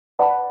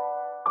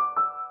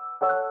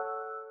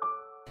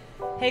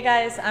Hey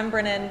guys, I'm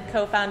Brennan,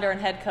 co-founder and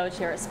head coach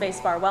here at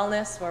B.A.R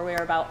Wellness, where we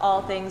are about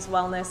all things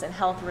wellness and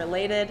health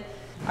related.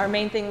 Our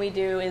main thing we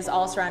do is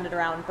all surrounded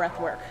around breath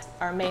work.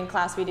 Our main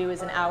class we do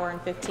is an hour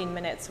and 15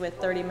 minutes with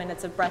 30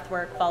 minutes of breath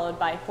work followed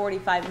by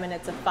 45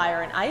 minutes of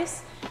fire and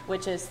ice,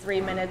 which is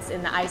 3 minutes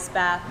in the ice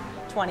bath,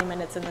 20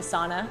 minutes in the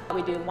sauna.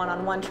 We do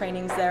one-on-one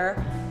trainings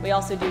there. We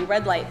also do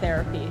red light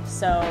therapy.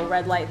 So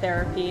red light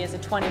therapy is a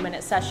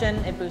 20-minute session.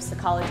 It boosts the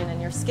collagen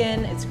in your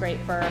skin. It's great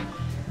for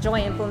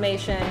joint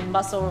inflammation,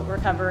 muscle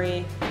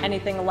recovery,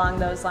 anything along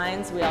those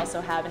lines. We also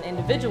have an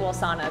individual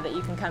sauna that you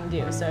can come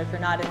do. So if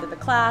you're not into the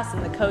class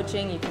and the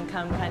coaching, you can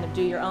come kind of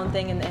do your own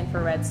thing in the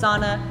infrared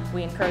sauna.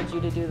 We encourage you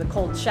to do the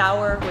cold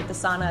shower with the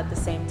sauna at the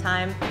same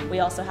time.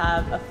 We also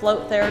have a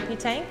float therapy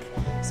tank.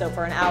 So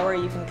for an hour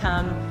you can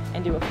come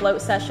and do a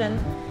float session.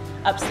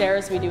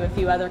 Upstairs we do a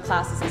few other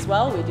classes as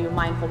well. We do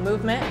mindful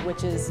movement,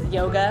 which is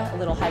yoga, a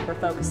little hyper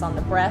focus on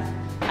the breath.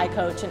 I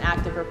coach an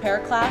active repair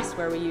class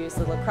where we use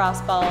the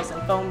lacrosse balls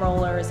and foam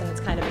rollers, and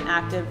it's kind of an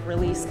active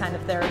release kind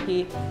of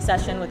therapy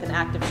session with an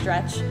active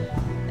stretch.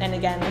 And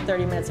again, the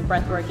 30 minutes of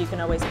breath work you can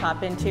always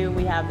pop into.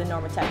 We have the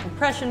normatec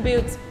compression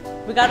boots.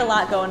 We got a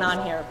lot going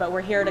on here, but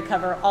we're here to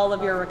cover all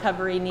of your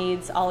recovery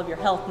needs, all of your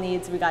health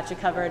needs. We got you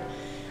covered.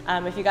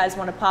 If you guys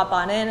want to pop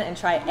on in and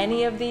try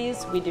any of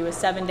these, we do a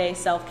 7-day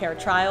self-care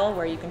trial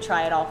where you can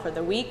try it all for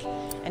the week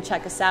and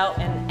check us out.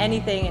 And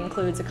anything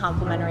includes a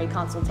complimentary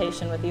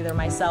consultation with either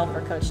myself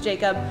or Coach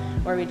Jacob,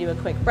 where we do a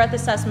quick breath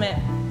assessment,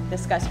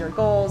 discuss your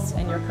goals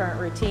and your current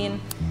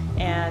routine,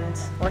 and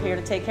we're here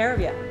to take care of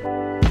you.